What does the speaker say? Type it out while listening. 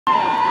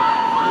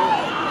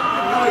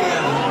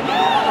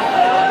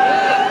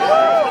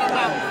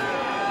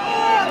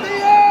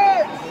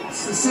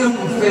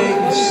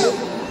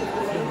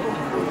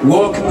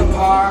Walk in the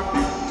park,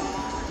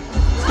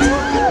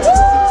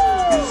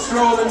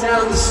 strolling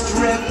down the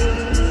strip,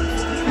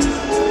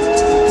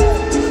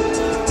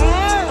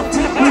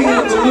 bring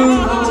a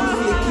balloon home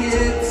for your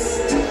kids.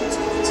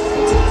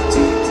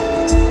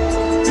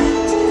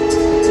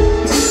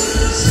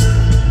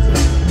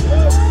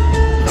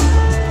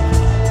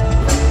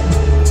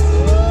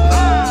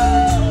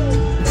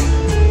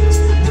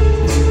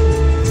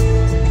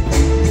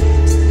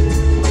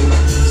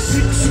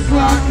 6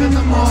 o'clock in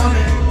the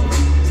morning,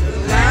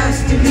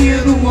 to hear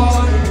the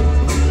water,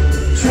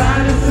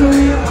 trying to throw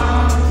your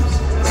arms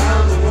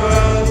around the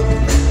world.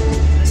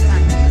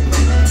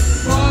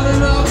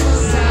 Falling off the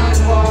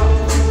sidewalk,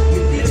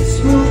 you get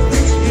smooth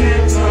but you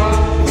can't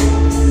talk.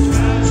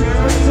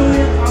 Trying to throw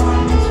your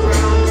arms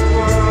around the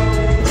world.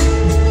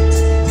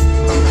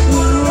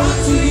 Wanna run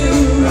to you,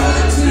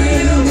 run to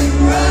you,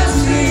 run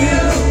to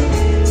you.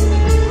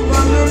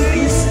 Wanna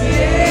be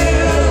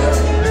scared.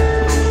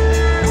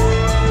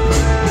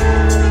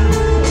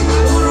 I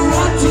wanna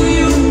run to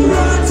you.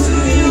 Run to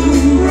you,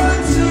 run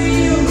to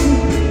you.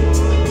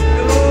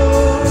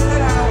 Lord,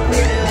 I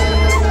will.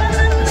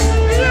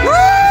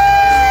 Woo!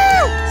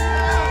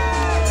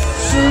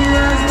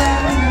 Sunrise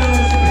like a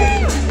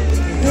nosebleed.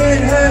 Your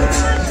head hurts,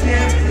 you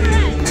can't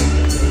breathe.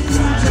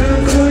 Turn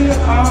through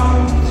your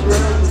arms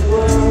around the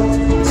world.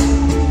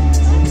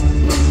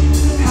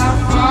 How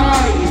far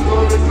are you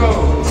gonna go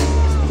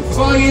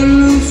before you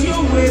lose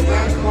your way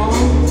back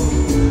home?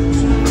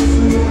 Turn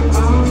through your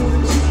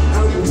arms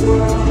around the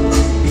world.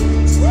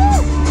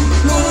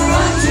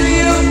 Run to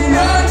you,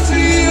 run to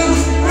you,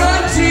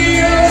 run to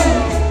you.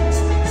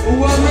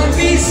 Wanna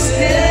be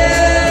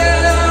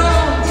still.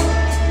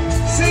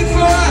 Sing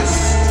for us.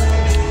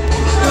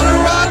 Gonna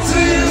run to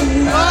you,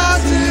 run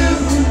to you,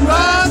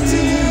 run to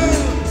you.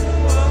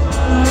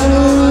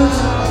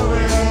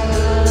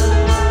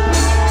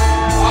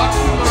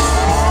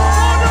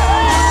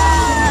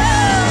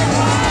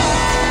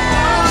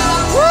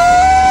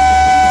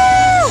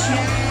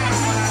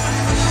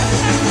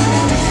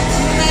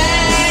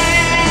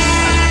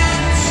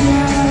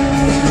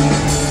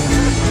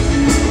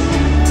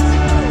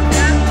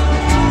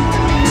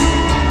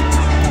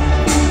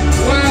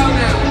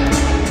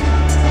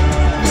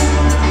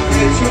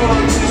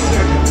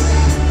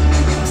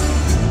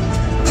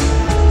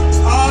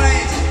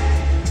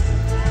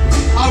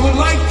 I would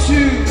like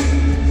to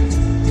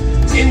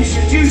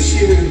introduce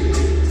you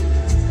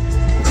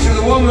to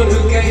the woman who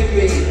gave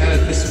me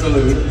this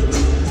balloon.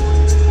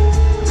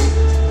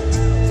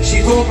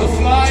 She taught the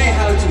fly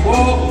how to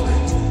walk.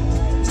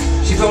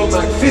 She taught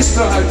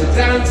Mephisto how to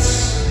dance.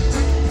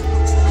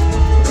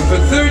 And for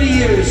 30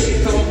 years she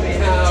taught me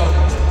how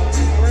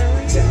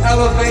to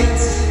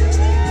elevate,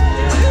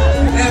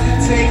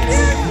 levitate.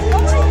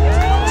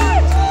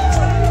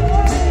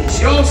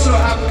 She also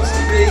happens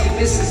to be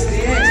Mrs. The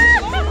Edge.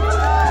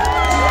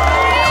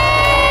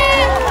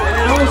 And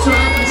it also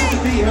happens to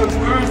be her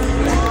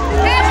birthday.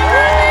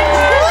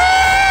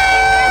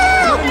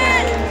 Her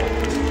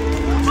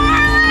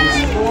name is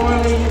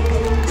Morleigh.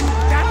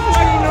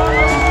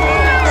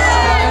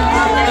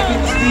 Steinberg,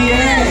 The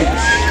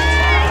Edge.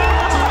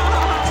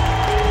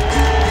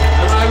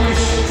 And I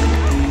wish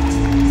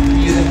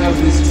you to have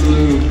this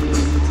balloon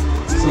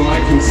so I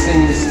can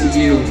sing this to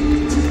you.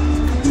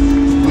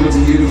 You look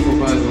beautiful,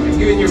 by the way.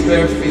 You and your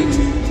bare feet.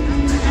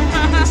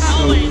 It's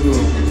so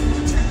cool.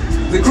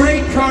 The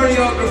great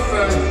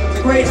choreographer,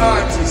 the great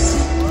artist,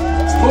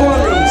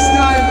 Morleigh,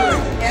 Steinberg,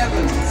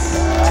 Evans.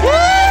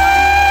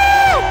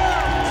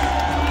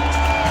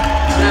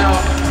 Now,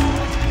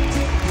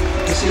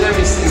 actually, let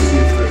me sing to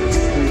you first.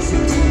 Let me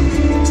sing to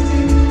you.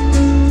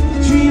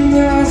 Dream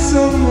that I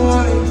saw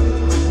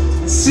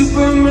Morleigh, a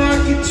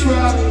supermarket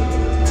trolley,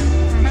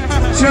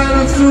 trying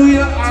to throw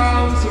your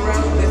arms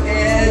around the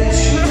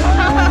edge.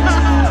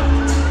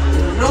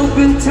 An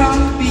open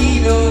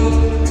torpedo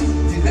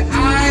through the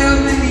eye of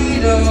the needle.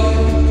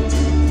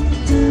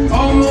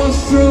 Almost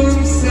threw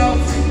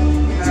himself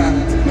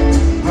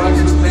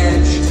onto the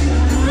ledge.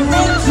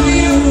 Run to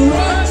you,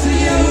 run to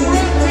you,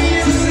 run to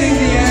you, sing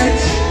The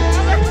Edge.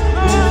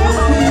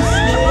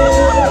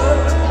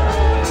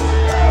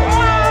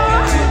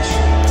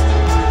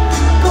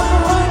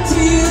 Run to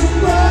you,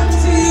 run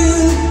to you,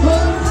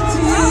 run to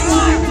you.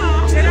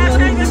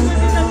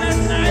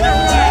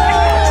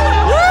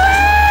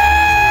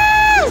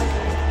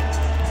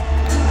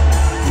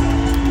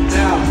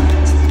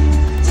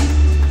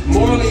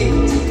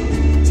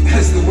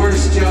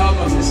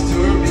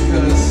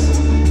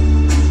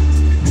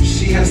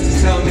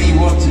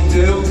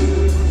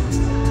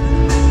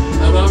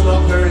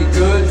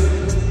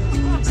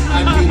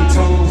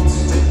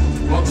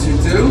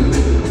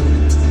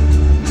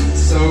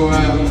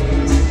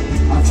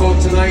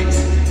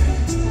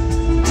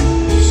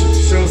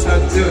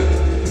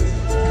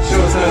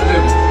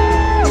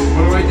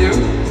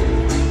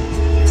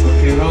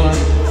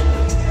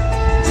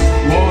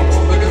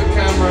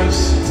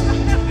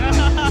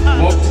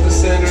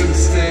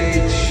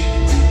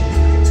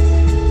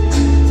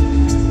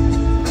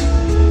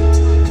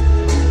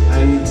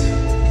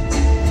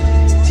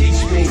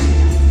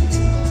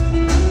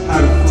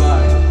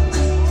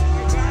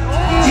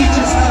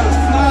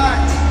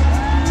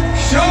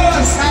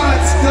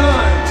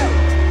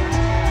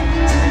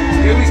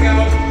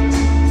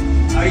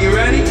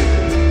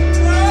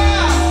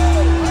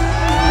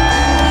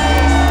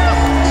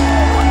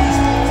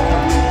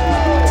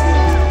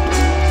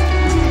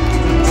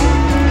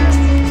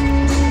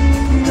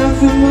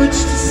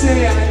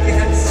 say, I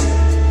guess,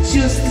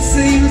 just the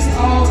same as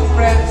all the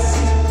rest.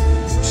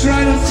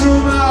 Try to throw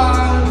my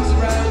arms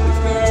around a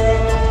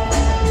girl,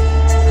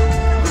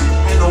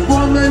 and a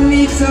woman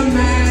needs a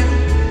man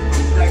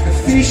like a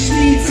fish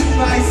needs a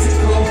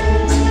bicycle.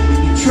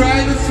 You try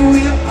to throw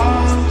your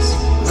arms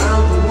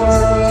around the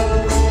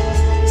world.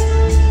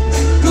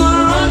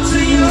 Gonna run to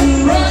you,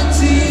 run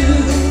to you,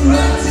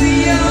 run to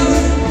you.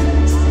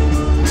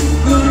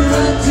 Gonna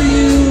run to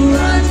you,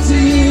 run to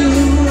you,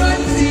 run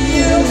to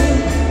you.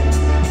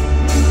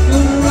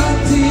 Gonna run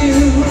to you,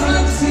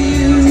 run to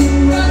you,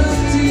 run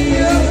to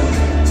you.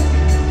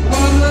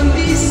 Woman,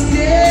 be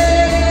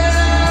still.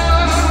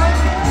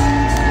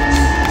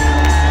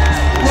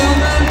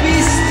 Woman, be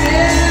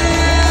still.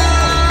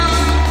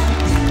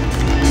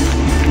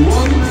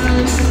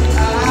 Woman,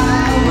 I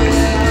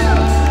will.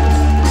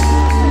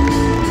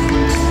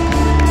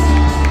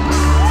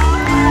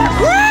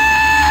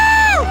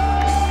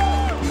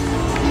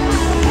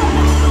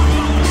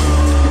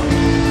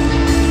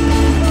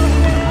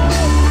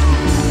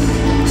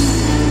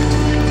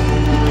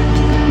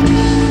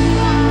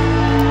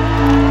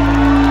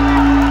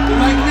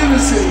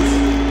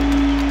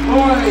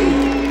 Morleigh,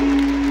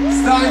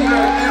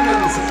 Steinberg,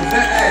 Evans,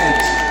 The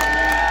Edge.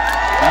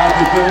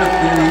 Happy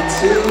birthday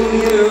to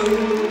you.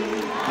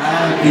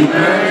 Happy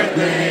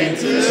birthday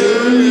to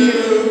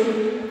you.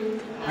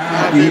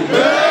 Happy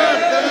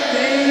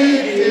birthday,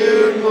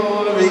 dear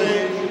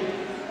Morleigh.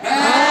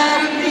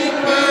 Happy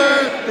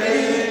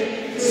birthday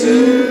to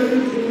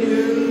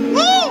you.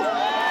 Woo!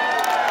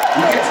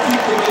 You get to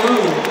keep the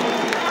balloon.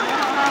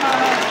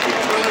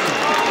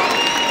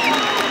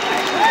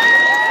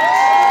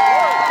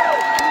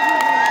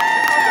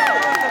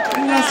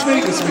 Las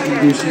Vegas, we can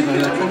do shit like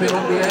that. Come in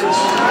on the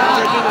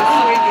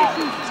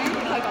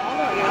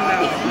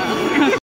edge.